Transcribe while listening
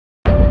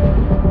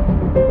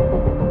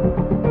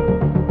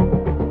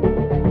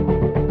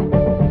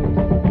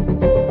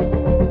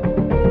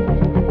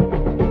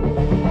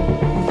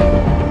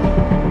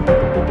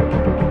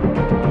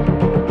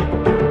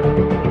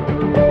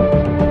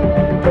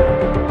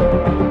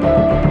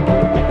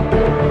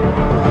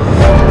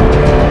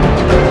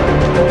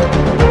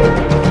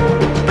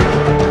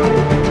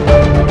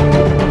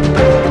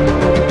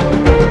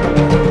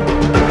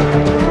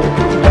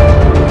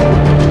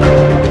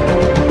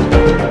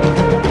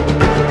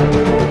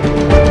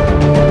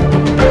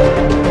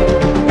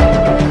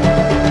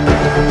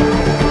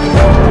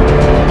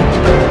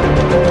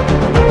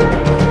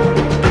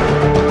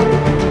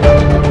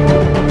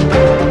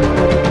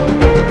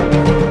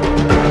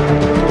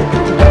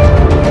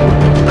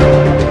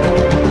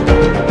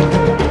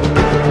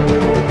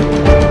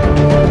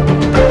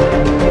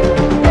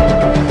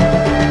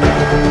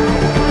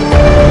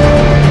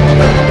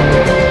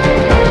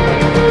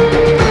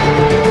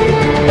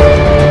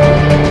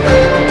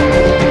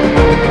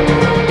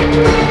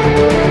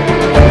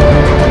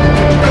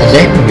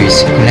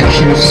is a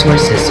collection of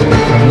sources of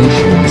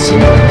information and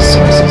simple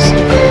resources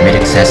made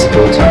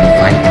accessible to a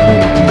defined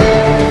community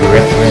of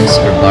reference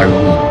or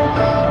borrowing.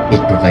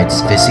 It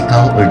provides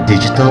physical or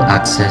digital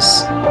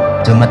access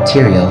to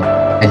material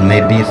and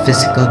may be a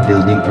physical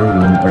building or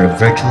room or a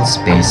virtual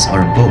space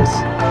or both.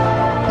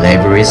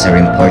 Libraries are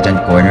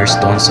important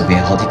cornerstones of a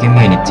healthy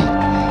community.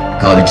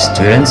 College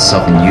students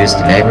often use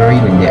the library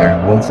when they are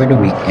home for the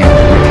weekend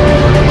or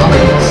for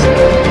holidays.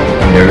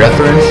 And the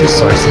reference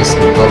resources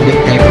in public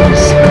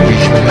libraries are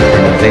usually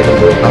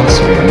unavailable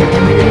elsewhere in the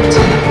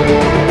community.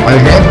 Our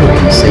library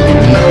is a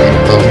unique and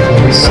valuable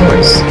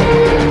resource.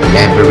 A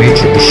library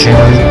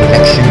traditionally a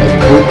collection of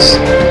books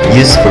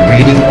used for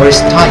reading or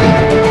studying,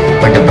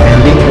 or the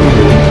building or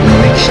room in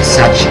which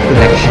such a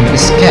collection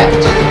is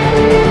kept.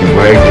 The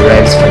word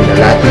derives from the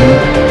Latin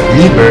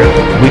liber,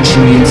 which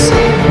means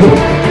book,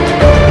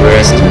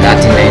 whereas the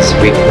Latinized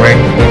Greek word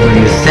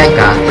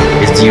bibliotheca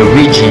is the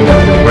origin of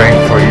the word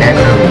for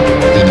library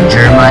in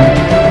German,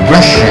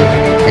 Russian,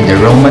 and the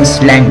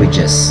Romance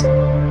languages.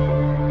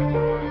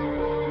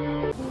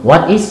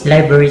 What is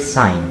library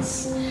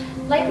science?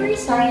 Library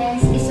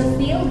science is a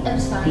field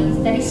of science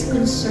that is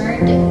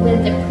concerned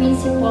with the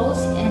principles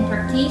and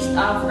practice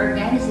of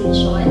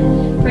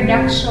organization,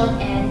 production,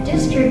 and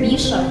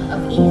distribution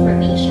of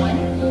information,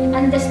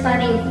 and the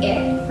study of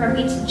it from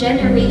its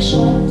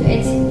generation to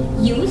its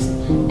use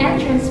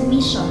and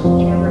transmission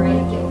in a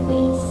variety of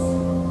ways.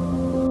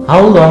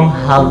 How long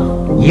have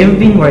you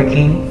been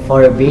working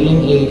for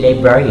being a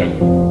librarian?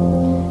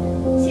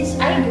 Since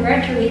I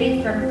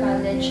graduated from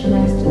college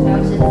last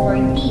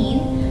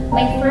 2014,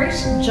 my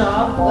first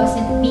job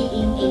wasn't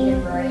being a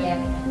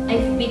librarian.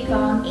 I've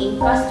become a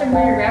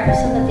customer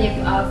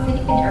representative of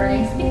Philippine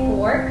Airlines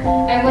before.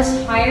 I was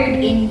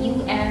hired in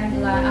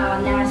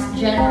last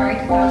January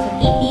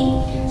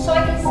 2018. So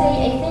I can say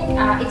I think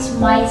it's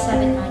my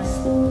 7 months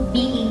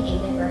being a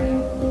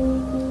librarian.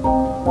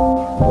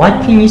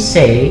 What can you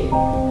say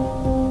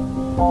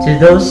to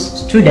those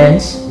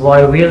students who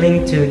are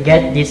willing to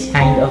get this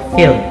kind of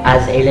field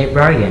as a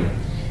librarian?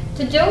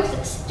 To those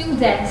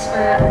students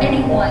or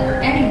anyone or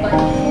anybody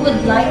who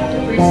would like to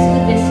pursue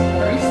this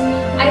course,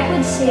 I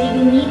would say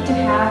you need to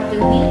have the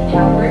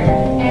willpower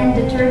and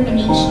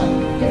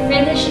determination to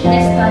finish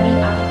the study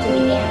up to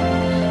the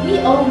end. We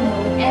all know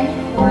any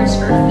course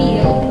or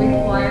field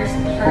requires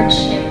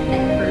hardship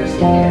and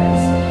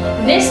perseverance.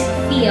 This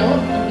field,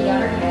 on the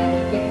other hand,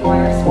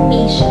 requires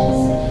patience,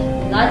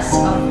 lots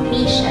of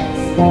patience,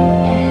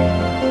 and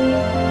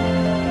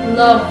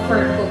love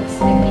for books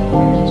and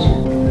information.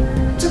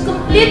 To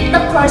complete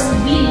the course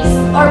BLIS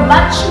or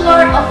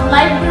Bachelor of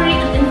Library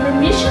and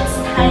Information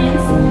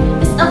Science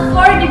is a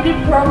 4-degree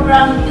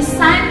program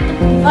designed to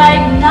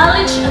provide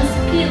knowledge and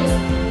skills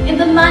in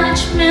the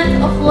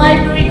management of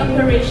library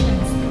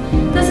operations,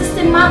 the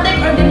systematic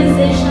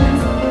organizations,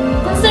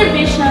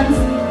 conservations,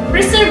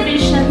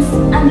 preservations,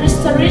 and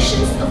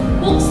restorations of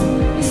books,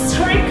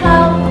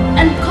 historical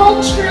and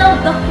cultural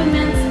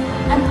documents,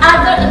 and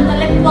other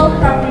intellectual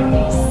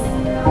properties.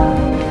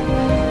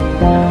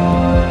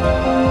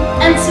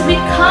 And to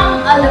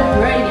become a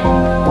librarian,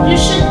 you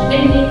should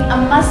earn a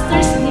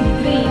master's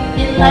degree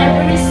in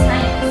library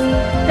science.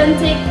 It can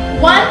take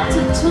 1 to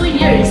 2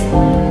 years,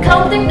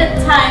 counting the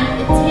time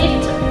it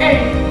takes to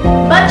earn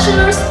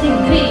bachelor's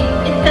degree.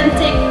 It can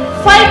take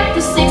 5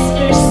 to 6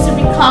 years to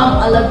become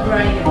a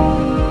librarian.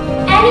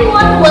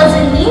 Anyone who has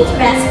an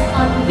interest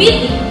on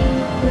reading,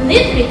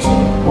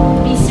 literature,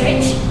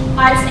 research,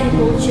 arts and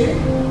culture,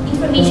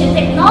 information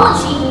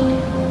technology,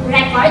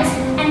 records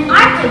and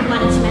archive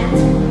management,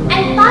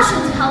 and passion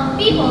to help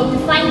people to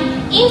find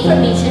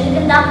information and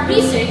conduct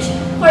research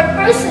for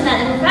personal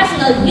and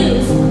professional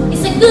use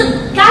is a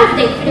good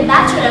candidate for the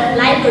Bachelor of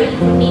Library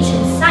Information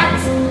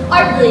Science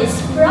or BLIS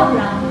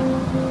program.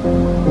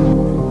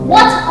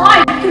 What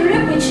are the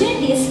career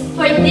opportunities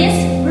for this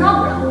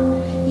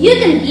program? You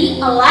can be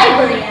a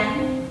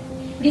librarian,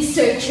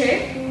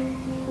 researcher,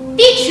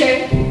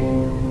 teacher,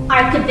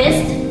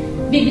 archivist,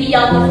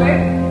 bibliographer,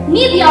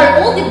 media or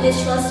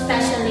audiovisual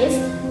specialist,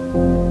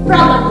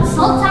 program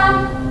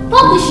consultant,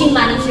 publishing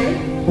manager,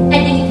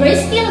 and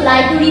university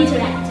library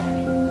director.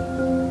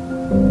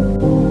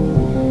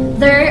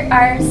 There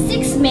are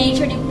 6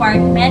 major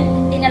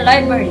departments in a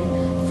library.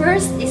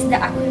 First is the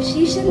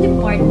acquisition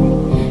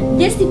department.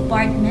 This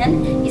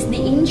department is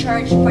in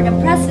charge for the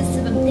process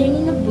of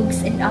obtaining of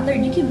books and other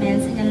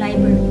documents in a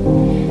library.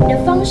 The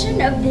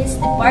function of this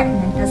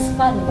department as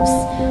follows: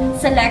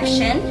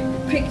 selection,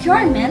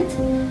 procurement,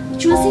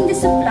 choosing the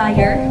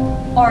supplier,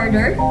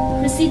 order,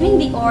 receiving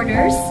the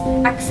orders,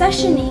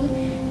 accessioning,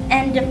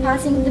 and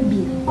passing the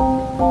bill.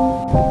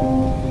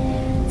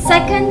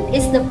 Second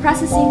is the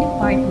processing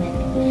department.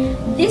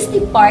 This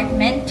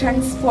department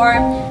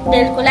transforms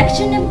the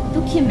collection of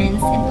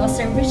documents into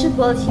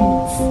serviceable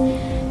units.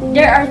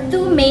 There are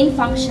 2 main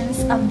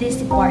functions of this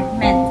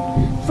department.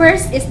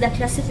 First is the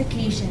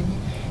classification.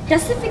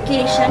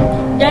 Classification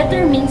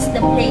determines the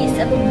place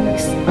of the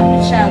books on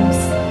the shelves.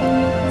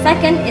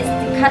 Second is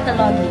the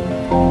cataloging.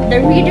 The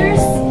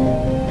readers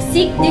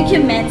seek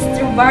documents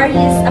through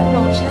various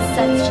approaches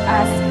such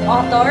as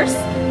authors,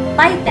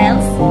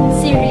 titles,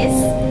 series,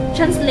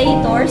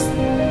 translators,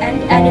 and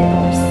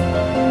editors.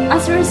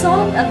 As a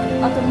result of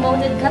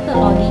automated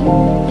cataloging,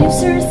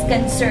 users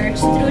can search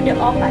through the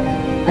OPAC,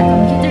 a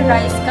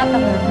computerized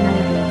catalog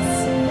nowadays.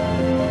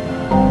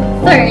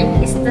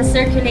 Third is the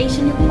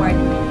circulation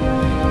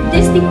department.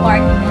 This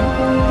department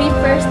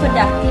refers to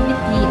the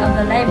activity of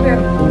the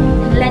library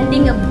in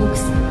lending of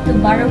books to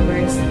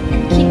borrowers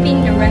and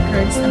keeping the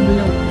records of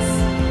loans.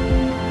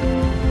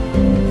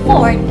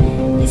 Fourth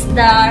is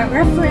the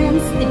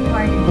reference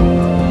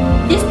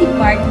department. This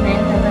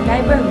department of the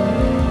library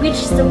which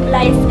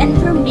supplies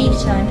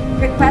information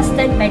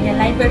requested by the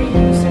library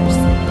users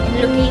in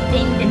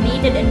locating the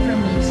needed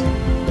information.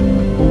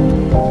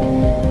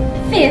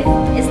 Fifth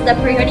is the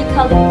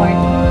periodical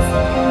department,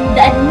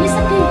 the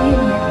administrative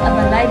unit of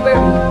a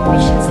library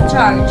which is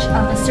charge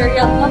of the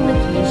serial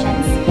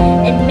publications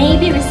and may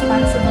be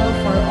responsible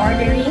for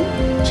ordering,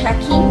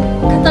 checking,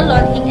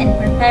 cataloging, and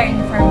preparing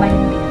for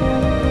binding.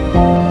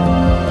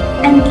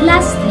 And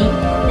lastly,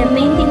 the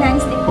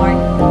maintenance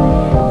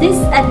department. This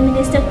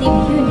administrative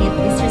unit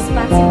is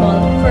responsible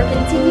for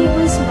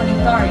continuous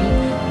monitoring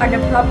on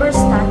the proper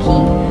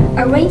stocking,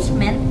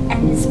 arrangement,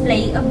 and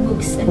display of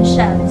books on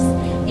shelves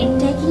in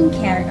taking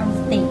care of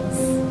things.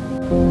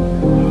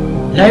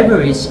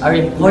 Libraries are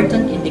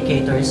important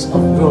indicators of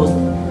growth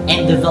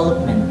and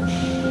development.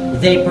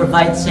 They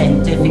provide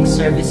scientific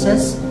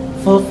services,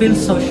 fulfill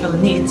social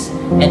needs,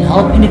 and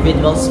help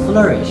individuals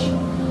flourish.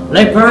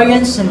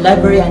 Librarians and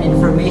Library and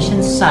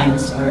Information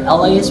Science or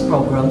LIS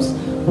programs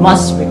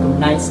must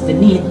recognize the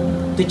need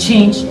to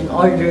change in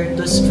order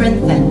to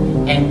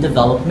strengthen and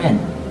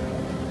development.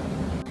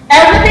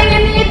 Everything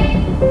you need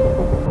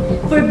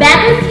For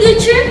better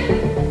future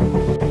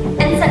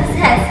and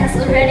success has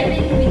already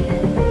been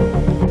written.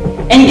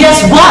 And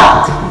guess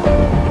what?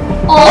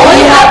 All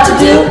you have to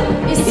do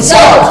is go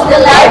to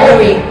the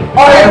library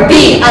or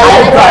be a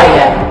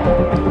librarian.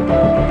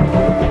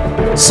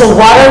 So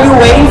what are you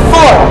waiting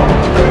for?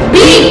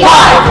 Be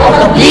part of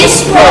the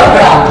BLIS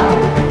program!